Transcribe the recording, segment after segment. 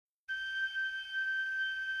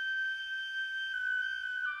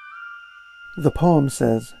The poem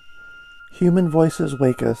says, "Human voices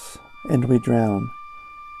wake us, and we drown."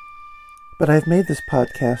 But I've made this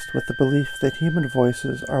podcast with the belief that human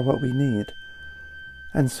voices are what we need.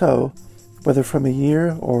 And so, whether from a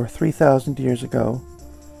year or 3,000 years ago,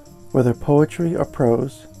 whether poetry or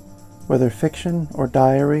prose, whether fiction or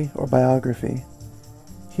diary or biography,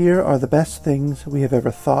 here are the best things we have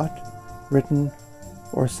ever thought, written,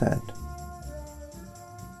 or said.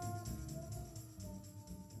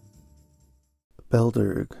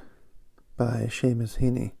 Belderg by Seamus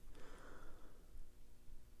Heaney.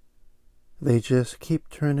 They just keep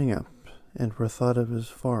turning up, and were thought of as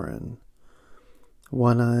foreign.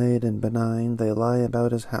 One-eyed and benign, they lie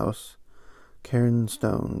about his house, cairn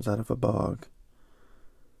stones out of a bog.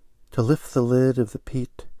 To lift the lid of the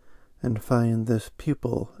peat and find this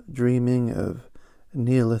pupil dreaming of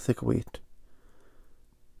Neolithic wheat.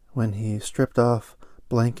 When he stripped off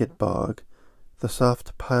blanket bog, the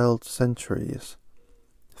soft-piled centuries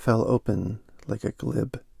fell open like a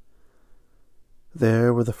glib.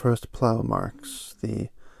 There were the first plough marks, the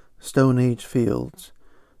Stone Age fields,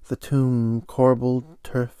 the tomb corbelled,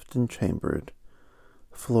 turfed, and chambered,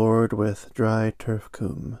 floored with dry turf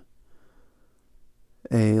coombe.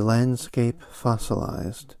 A landscape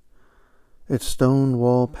fossilized, its stone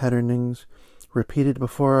wall patternings repeated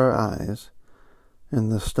before our eyes in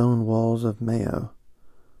the stone walls of Mayo.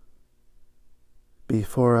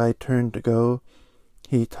 Before I turned to go,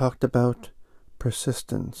 he talked about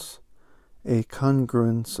persistence, a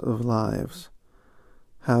congruence of lives,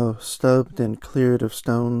 how stubbed and cleared of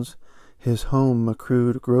stones his home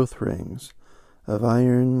accrued growth rings of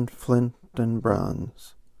iron, flint, and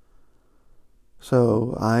bronze.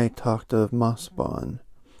 So I talked of Mossbawn,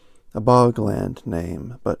 a bogland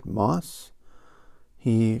name, but moss?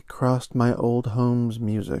 He crossed my old home's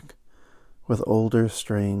music with older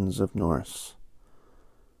strains of Norse.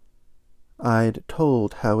 I'd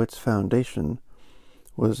told how its foundation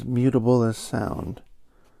was mutable as sound,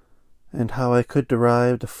 and how I could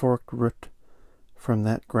derive the forked root from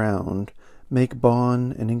that ground, make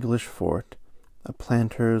Bawn an English fort, a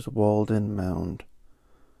planter's walled-in mound.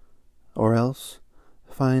 Or else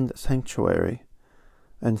find sanctuary,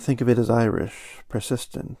 and think of it as Irish,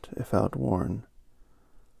 persistent, if outworn.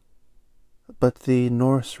 But the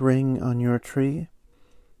Norse ring on your tree?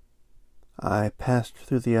 I passed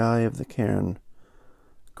through the eye of the cairn,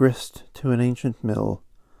 grist to an ancient mill,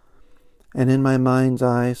 and in my mind's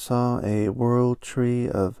eye saw a world tree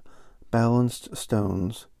of balanced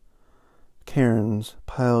stones, cairns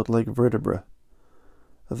piled like vertebra,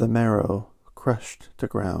 the marrow crushed to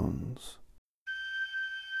grounds.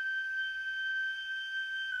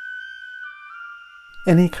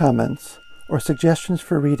 Any comments or suggestions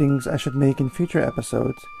for readings I should make in future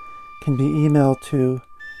episodes can be emailed to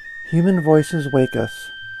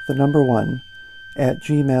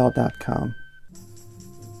humanvoiceswakeus1@gmail.com.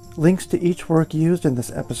 Links to each work used in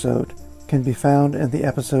this episode can be found in the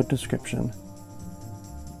episode description.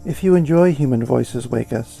 If you enjoy Human Voices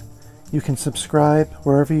Wake Us, you can subscribe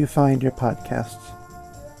wherever you find your podcasts.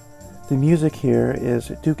 The music here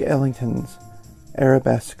is Duke Ellington's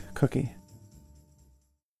Arabesque Cookie.